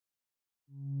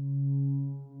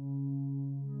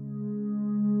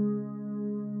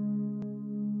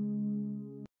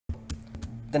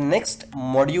The next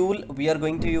module we are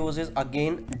going to use is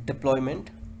again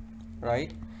deployment,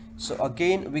 right? So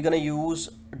again we're gonna use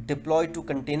deploy to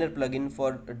container plugin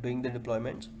for doing the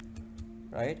deployments,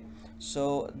 right?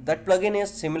 So that plugin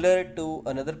is similar to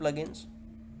another plugins,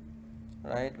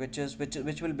 right,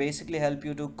 which will basically help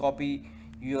you to copy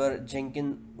your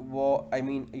Jenkins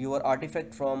your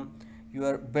artifact from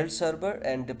your build server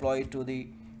and deploy it to the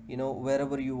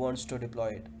wherever you want to deploy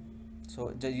it.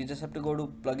 So you just have to go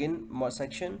to plugin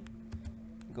section,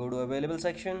 go to available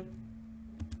section,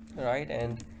 right,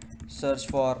 and search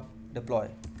for deploy,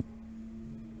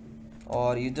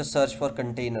 or you just search for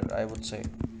container, I would say,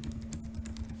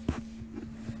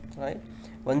 right?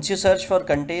 Once you search for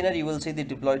container, you will see the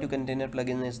deploy to container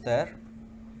plugin is there.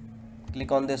 Click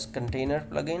on this container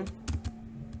plugin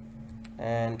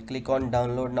and click on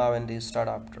download now and restart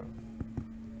after,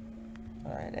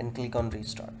 right, and click on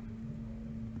restart.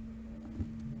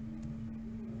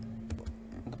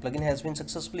 The plugin has been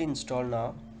successfully installed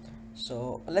now.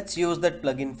 So let's use that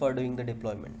plugin for doing the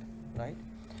deployment, right?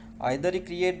 Either you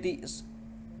create the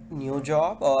new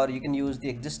job or you can use the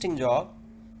existing job.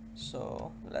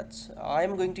 So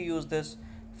I'm going to use this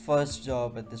first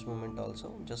job at this moment.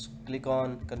 Also just click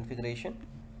on configuration.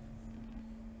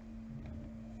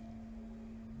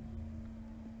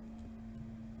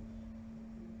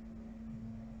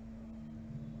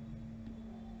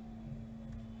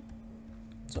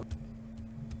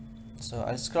 So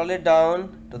I'll scroll it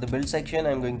down to the build section.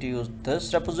 I'm going to use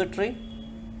this repository,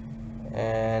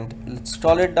 and let's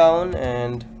scroll it down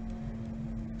and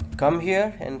come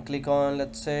here and click on,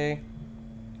 let's say,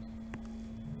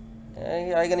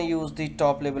 I'm gonna use the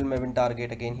top level Maven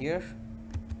target again here.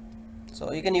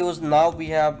 So you can use, now we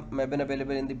have Maven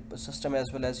available in the system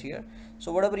as well as here.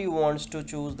 So whatever you want to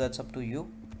choose, that's up to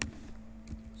you.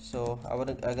 So I'm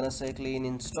gonna say clean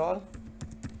install.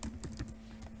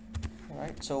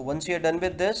 Alright, so once you're done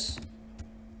with this,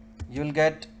 you'll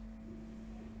get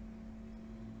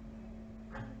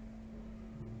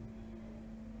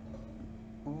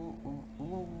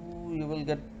you will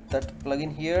get that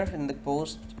plugin here in the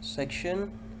post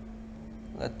section.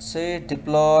 Let's say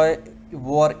deploy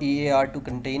war EAR to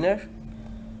container,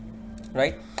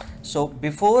 right? So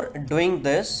before doing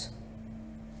this,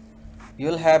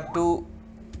 you'll have to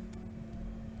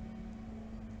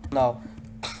now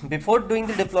before doing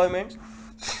the deployments,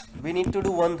 we need to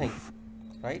do one thing,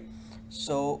 right?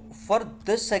 So for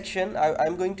this section,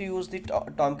 I'm going to use the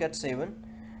Tomcat 7.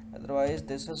 Otherwise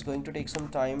this is going to take some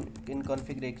time in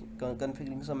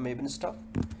configuring some Maven stuff.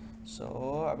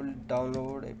 So I will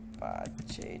download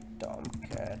Apache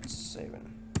Tomcat 7.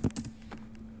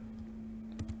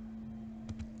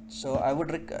 So I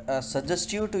would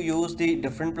suggest you to use the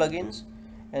different plugins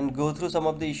and go through some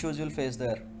of the issues you'll face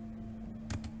there.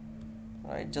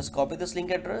 Right, just copy this link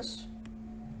address,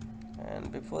 and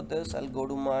before this I'll go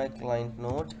to my client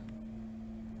node.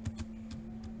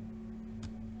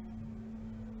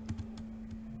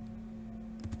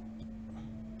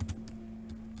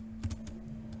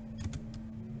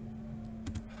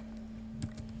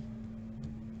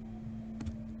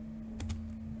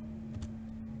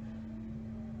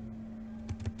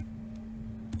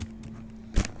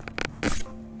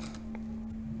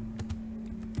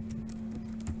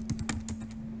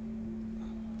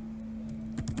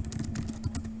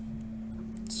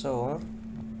 So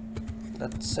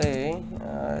let's say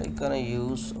I'm gonna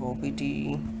use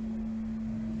OPT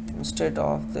instead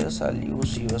of this. I'll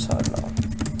use USR now.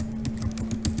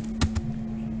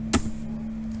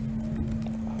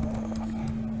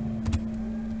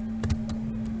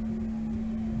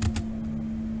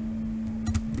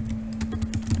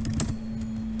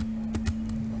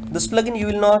 This plugin you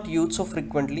will not use so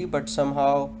frequently, but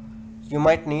somehow you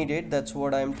might need it. That's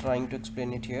what I'm trying to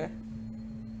explain it here.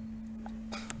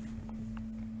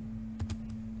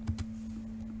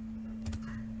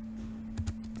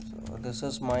 This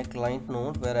is my client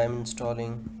node where I'm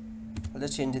installing. I'll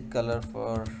just change the color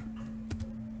for,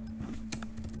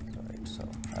 right, so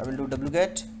I will do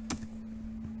wget.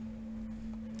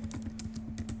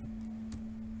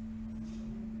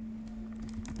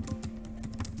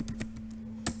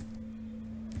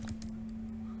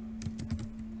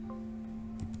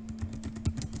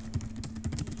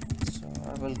 So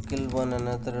I will kill one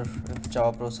another if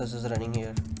Java process is running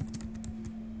here.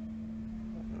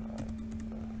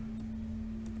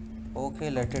 Okay,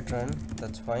 let it run,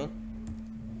 that's fine.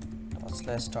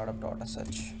 Slash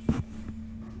startup.sh,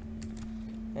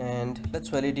 and let's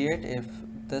validate if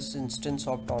this instance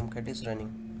of Tomcat is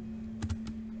running.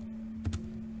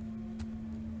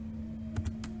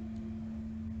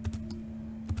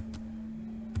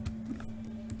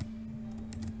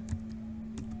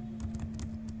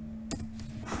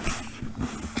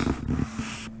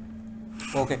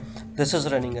 Okay, this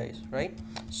is running, guys, right?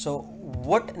 So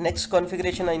what next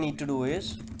configuration I need to do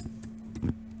is,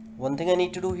 one thing I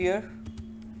need to do here,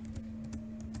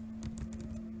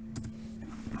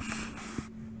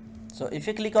 so if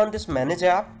you click on this manage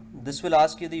app, this will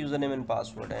ask you the username and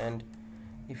password, and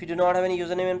if you do not have any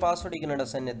username and password, you cannot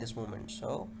assign at this moment,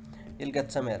 so you'll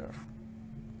get some error,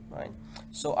 right?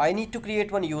 So I need to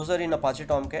create one user in Apache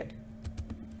Tomcat.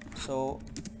 So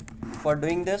for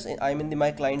doing this, I'm in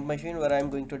my client machine where I'm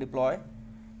going to deploy.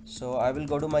 So I will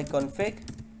go to my config.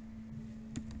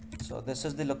 So this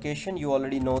is the location, you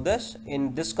already know this.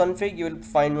 In this config you will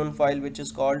find one file which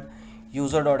is called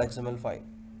user.xml file,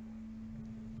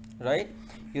 right?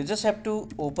 You just have to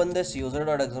open this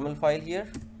user.xml file here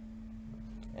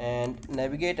and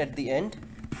navigate at the end,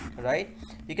 right?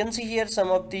 You can see here some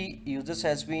of the users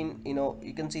has been,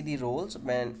 you can see the roles,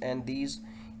 and these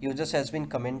users has been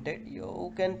commented.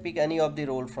 You can pick any of the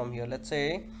role from here. Let's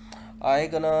say I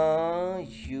gonna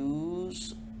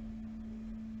use,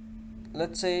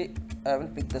 let's say I will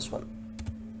pick this one.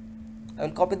 I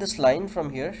will copy this line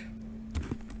from here,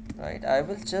 right? I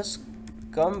will just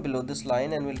come below this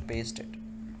line and will paste it,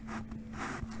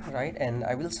 right? And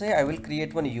I will say I will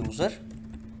create one user.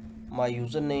 My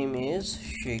username is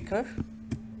Shaker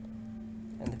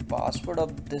and the password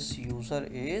of this user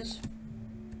is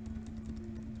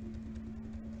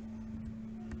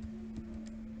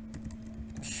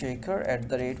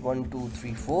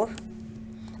Shaker@1234.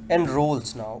 And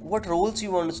roles, now what roles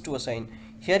you want us to assign?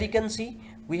 Here you can see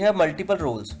we have multiple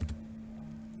roles.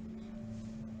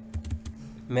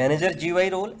 Manager GUI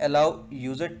role, allow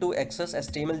user to access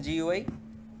HTML GUI,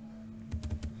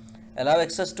 allow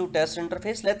access to test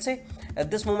interface. Let's say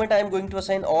at this moment I am going to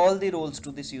assign all the roles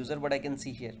to this user, what I can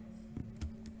see here,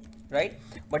 right?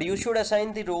 But you should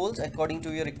assign the roles according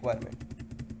to your requirement.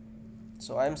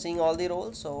 So I am seeing all the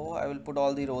roles, so I will put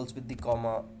all the roles with the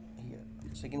comma here.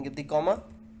 So you can give the comma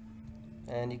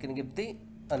and you can give the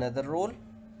another role.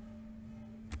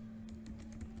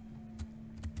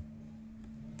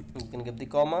 You can give the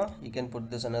comma, you can put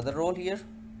this another role here.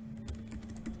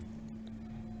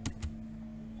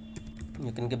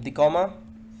 You can give the comma,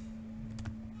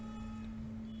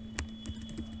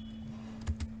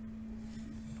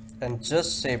 and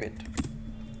just save it.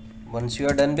 Once you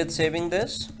are done with saving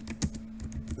this,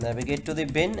 navigate to the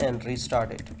bin and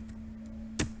restart it.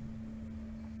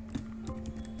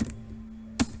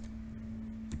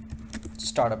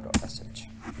 Startup.sh,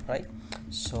 right?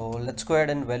 So let's go ahead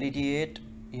and validate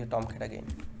your Tomcat again.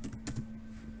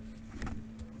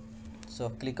 So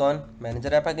click on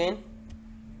manager app again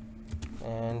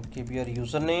and give your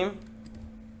username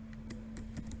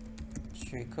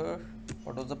Shaker.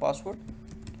 What was the password?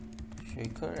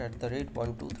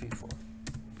 Shaker@1234.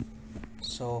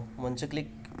 So once you click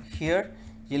here,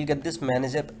 you'll get this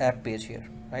manager app page here,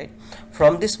 right?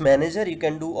 From this manager you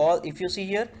can do all. If you see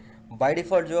here, by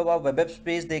default जो अब आप web apps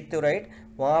page देखते हो, right,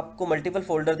 वहाँ आपको multiple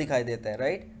folder दिखाई देते हैं,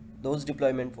 right? Those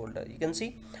deployment folder, you can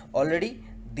see already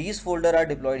these folder are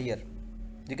deployed here.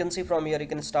 You can see from here, you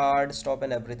can start, stop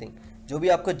and everything. जो भी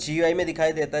आपको GUI में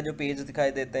दिखाई देता है, जो पेज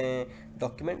दिखाई देते हैं,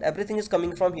 document, everything is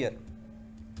coming from here.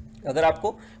 अगर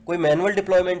आपको कोई मैनुअल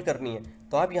डिप्लॉयमेंट करनी है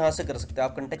तो आप यहाँ से कर सकते हो,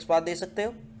 आप कंटेक्स्ट पाथ दे सकते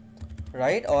हो,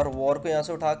 राइट, और वॉर को यहाँ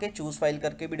से उठा के चूज फाइल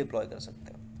करके भी डिप्लॉय कर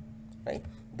सकते हो, right.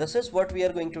 This is what we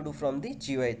are going to do from the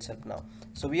GUI itself now.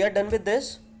 So we are done with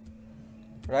this,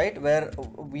 right, where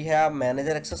we have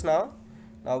manager access now.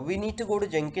 Now we need to go to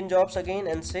Jenkins jobs again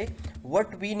and say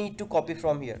what we need to copy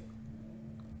from here,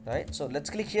 right? So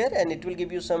let's click here and it will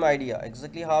give you some idea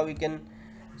exactly how you can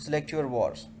select your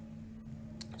wars.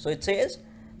 So it says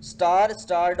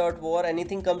star.war,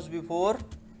 anything comes before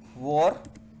war,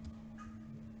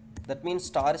 that means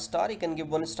star, you can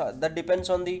give one star. That depends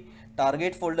on the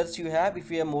target folders you have. If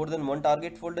you have more than one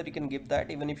target folder, you can give that.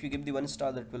 Even if you give the one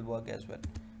star, that will work as well,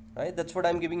 right? That's what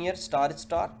I'm giving here, star,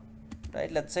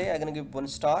 right? Let's say I'm gonna give one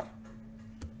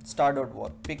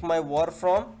star.war. Pick my war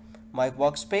from my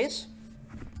workspace,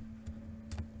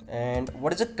 and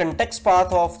what is the context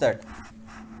path of that?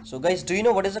 So guys, do you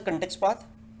know what is the context path?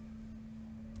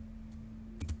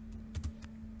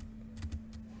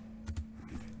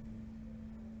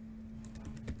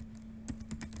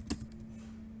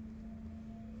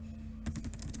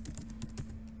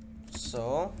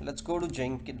 So let's go to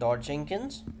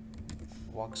Jenkins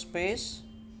workspace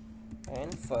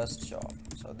and first job.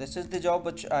 So this is the job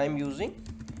which I am using.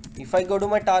 If I go to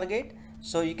my target,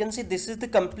 so you can see this is the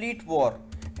complete war,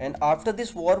 and after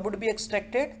this war would be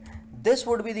extracted, this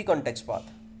would be the context path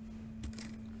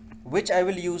which I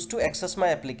will use to access my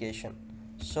application.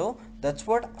 So that's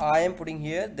what I am putting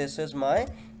here. This is my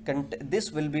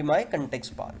this will be my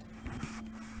context path,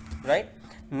 right?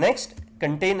 Next,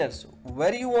 containers.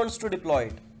 Where you want to deploy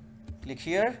it? Click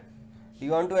here. Do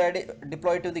you want to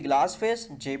deploy it to the glass face,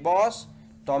 JBoss,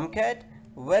 Tomcat?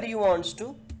 Where you want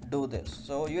to do this?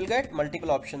 So you will get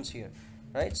multiple options here,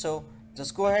 right? So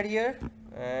just go ahead here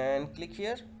and click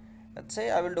here. Let's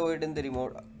say I will do it in the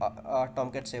remote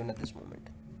Tomcat 7 at this moment.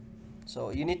 So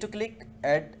you need to click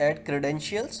add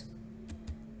credentials.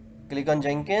 Click on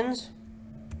Jenkins.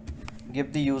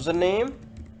 Give the username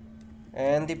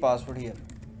and the password here.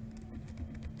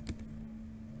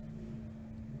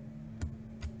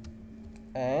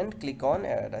 And click on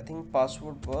add. I think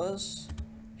password was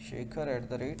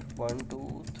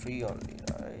Shaker@123 only,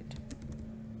 right?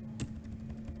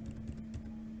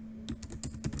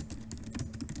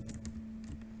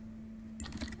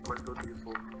 One, two, three,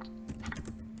 four.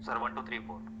 Sir, 1, 2, 3,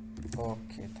 4.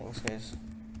 Okay, thanks guys.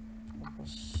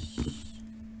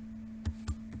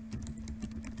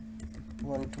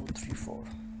 1, 2, 3, 4.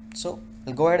 So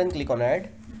I'll go ahead and click on add.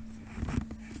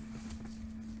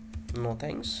 No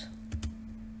thanks.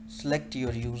 Select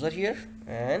your user here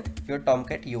and your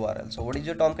Tomcat URL. So what is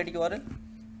your Tomcat URL?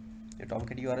 Your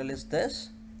Tomcat URL is this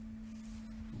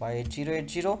by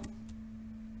 8080.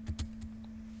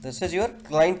 This is your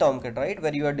client Tomcat, right,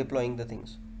 where you are deploying the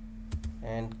things.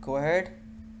 And go ahead,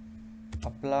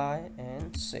 apply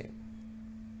and save.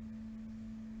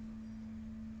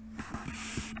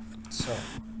 So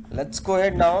let's go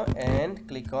ahead now and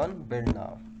click on build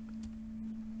now.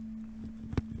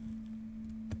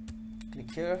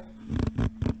 Click here.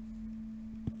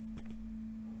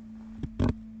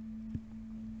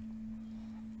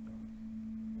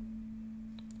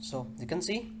 So you can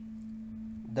see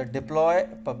the deploy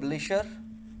publisher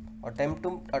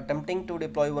attempting to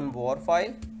deploy one war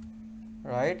file,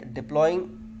 right?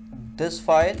 Deploying this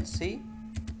file, see,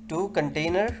 to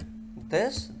container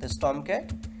this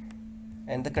Tomcat,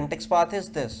 and the context path is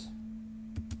this,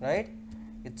 right?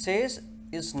 It says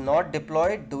is not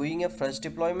deployed, doing a fresh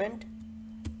deployment.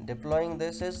 Deploying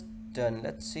this is done.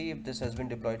 Let's see if this has been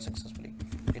deployed successfully.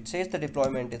 It says the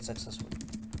deployment is successful.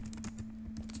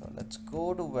 So let's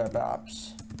go to web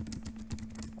apps.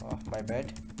 Oh, my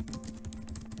bad.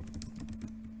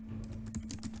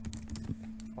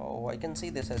 Oh, I can see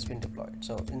this has been deployed.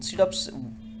 So instead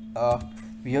of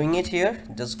viewing it here,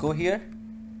 just go here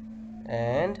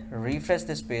and refresh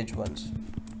this page once.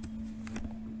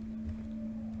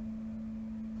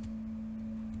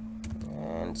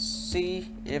 And see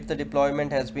if the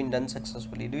deployment has been done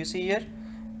successfully. Do you see here?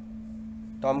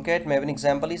 Tomcat Maven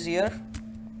example is here.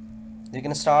 You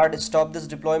can stop this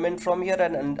deployment from here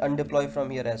and undeploy from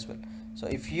here as well. So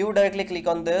if you directly click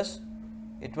on this,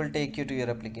 it will take you to your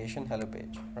application hello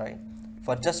page, right?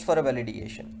 Just for a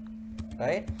validation,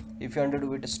 right? If you want to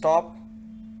do it, stop,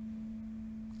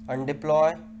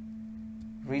 undeploy,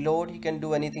 reload, you can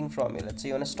do anything from here. Let's say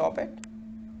you want to stop it.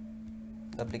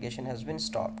 The application has been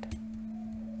stopped,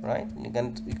 right? You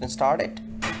can start it.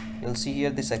 You'll see here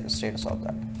the status of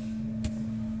that.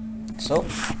 So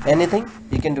anything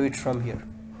you can do it from here.